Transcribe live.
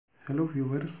Hello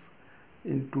viewers,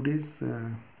 in today's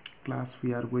class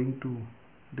we are going to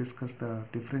discuss the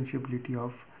differentiability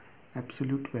of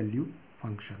absolute value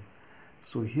function.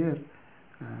 So here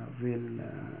we'll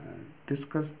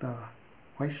discuss the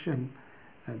question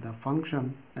the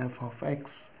function f of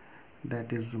x,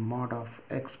 that is mod of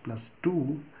x plus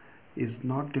 2, is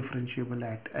not differentiable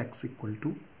at x equal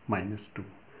to minus 2.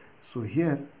 So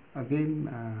here again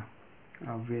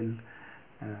we'll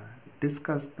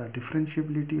discuss the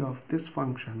differentiability of this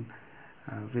function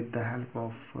with the help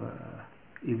of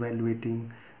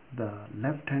evaluating the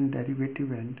left hand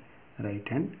derivative and right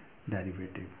hand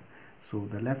derivative. So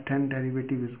the left hand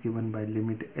derivative is given by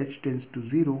limit h tends to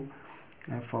 0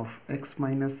 f of x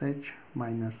minus h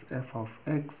minus f of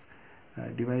x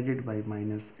divided by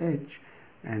minus h,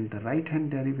 and the right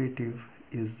hand derivative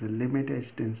is the limit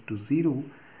h tends to 0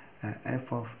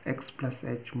 f of x plus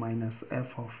h minus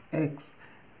f of x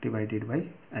divided by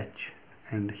h,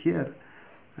 and here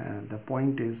the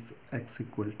point is x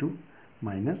equal to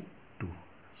minus 2.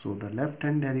 So the left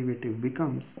hand derivative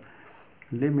becomes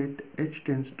limit h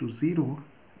tends to 0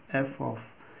 f of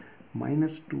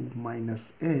minus 2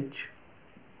 minus h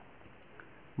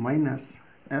minus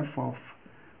f of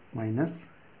minus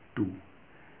 2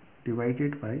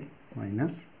 divided by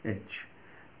minus h.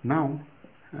 Now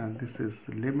this is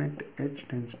limit h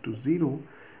tends to 0.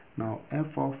 Now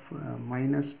f of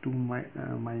minus 2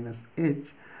 minus h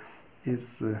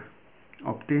is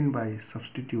obtained by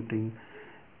substituting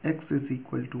x is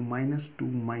equal to minus 2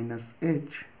 minus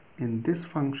h in this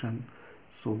function.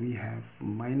 So we have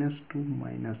minus 2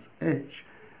 minus h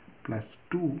plus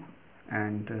 2,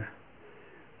 and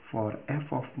for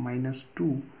f of minus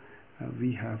 2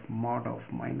 we have mod of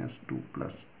minus 2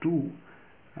 plus 2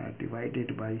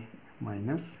 divided by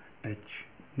minus h.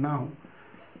 Now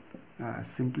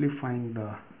simplifying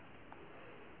the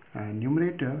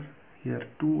numerator, here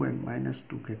 2 and minus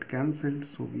 2 get cancelled,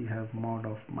 so we have mod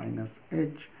of minus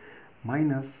h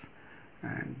minus,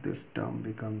 and this term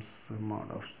becomes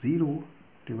mod of 0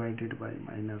 divided by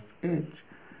minus h.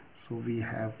 So we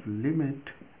have limit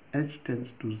h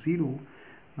tends to 0.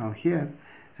 Now here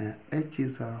h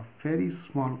is a very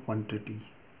small quantity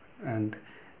and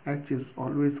h is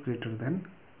always greater than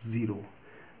 0.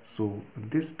 So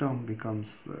this term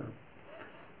becomes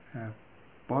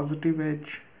positive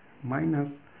h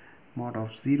minus mod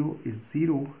of 0 is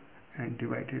 0 and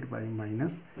divided by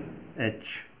minus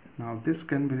h. Now this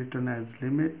can be written as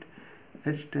limit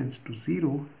h tends to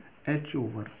 0 h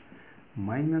over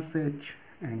minus h,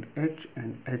 and h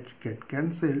get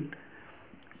cancelled,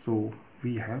 so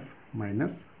we have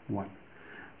minus 1.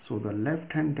 So the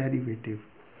left hand derivative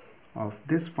of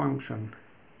this function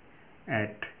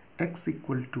at x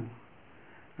equal to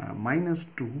minus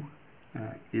 2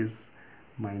 is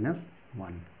minus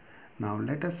 1. Now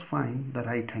let us find the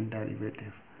right hand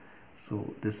derivative.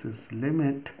 So this is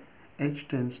limit h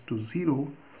tends to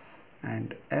 0,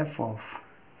 and f of,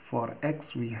 for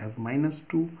x we have minus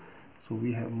 2, so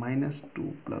we have minus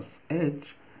 2 plus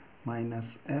h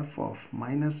minus f of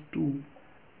minus 2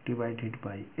 divided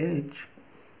by h.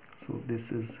 So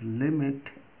this is limit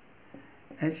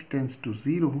h tends to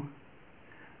 0.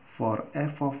 For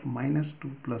f of minus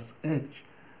 2 plus h,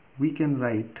 we can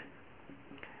write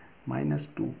minus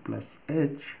 2 plus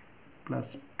h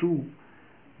plus 2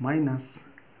 minus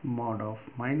mod of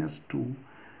minus 2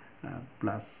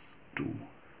 plus 2,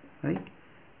 right,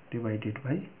 divided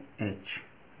by h.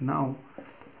 Now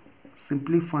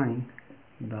simplifying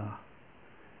the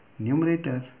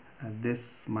numerator,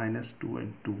 this minus 2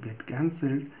 and 2 get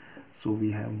cancelled, so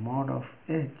we have mod of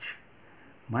h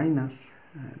minus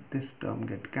this term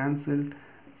get cancelled,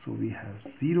 so we have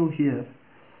 0 here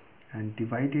and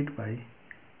divided by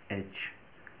h,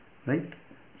 right.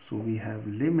 So we have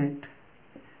limit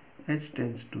h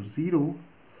tends to 0,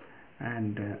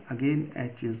 and again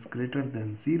h is greater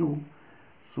than 0,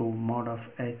 so mod of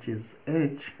h is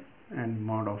h and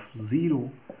mod of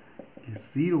 0 is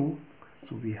 0,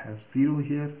 so we have 0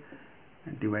 here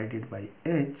and divided by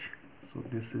h. So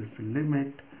this is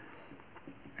limit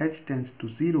h tends to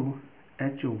 0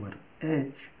 h over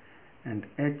h, and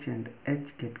h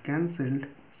get cancelled,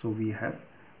 so we have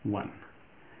 1.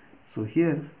 So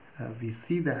here we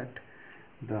see that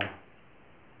the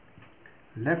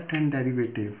left hand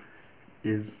derivative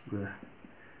is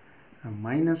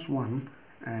minus 1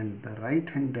 and the right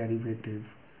hand derivative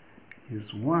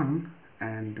is 1,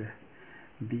 and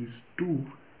these two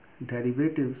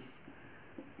derivatives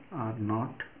are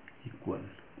not equal,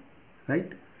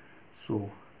 right. So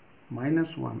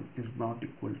minus 1 is not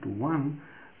equal to 1,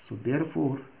 so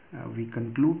therefore we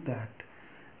conclude that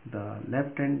the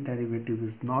left hand derivative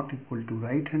is not equal to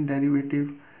right hand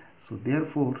derivative. So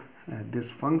therefore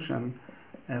this function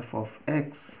f of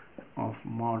x of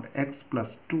mod x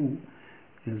plus 2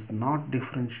 is not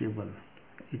differentiable.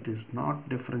 It is not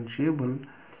differentiable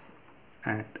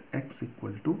at x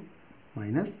equal to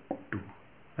minus 2,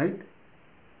 right?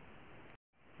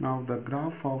 Now the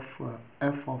graph of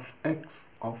f of x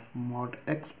of mod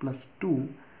x plus 2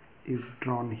 is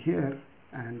drawn here,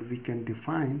 and we can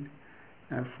define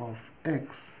f of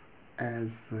x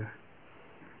as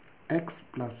x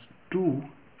plus 2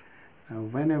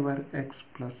 whenever x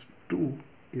plus 2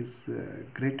 is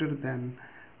greater than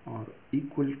or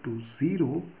equal to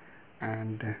 0,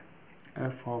 and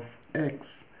f of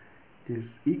x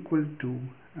is equal to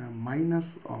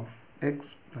minus of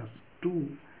x plus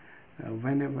 2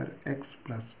 whenever x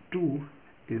plus 2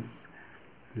 is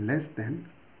less than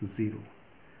 0,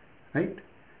 right?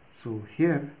 So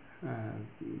here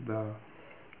the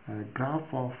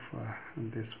graph of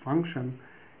this function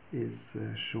is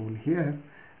shown here,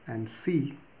 and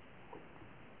see,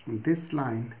 this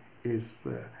line is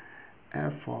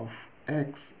f of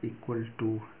x equal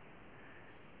to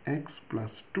x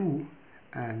plus 2,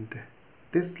 and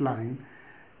this line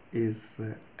is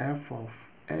f of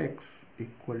x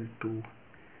equal to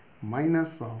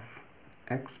minus of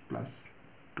x plus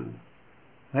 2,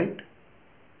 right?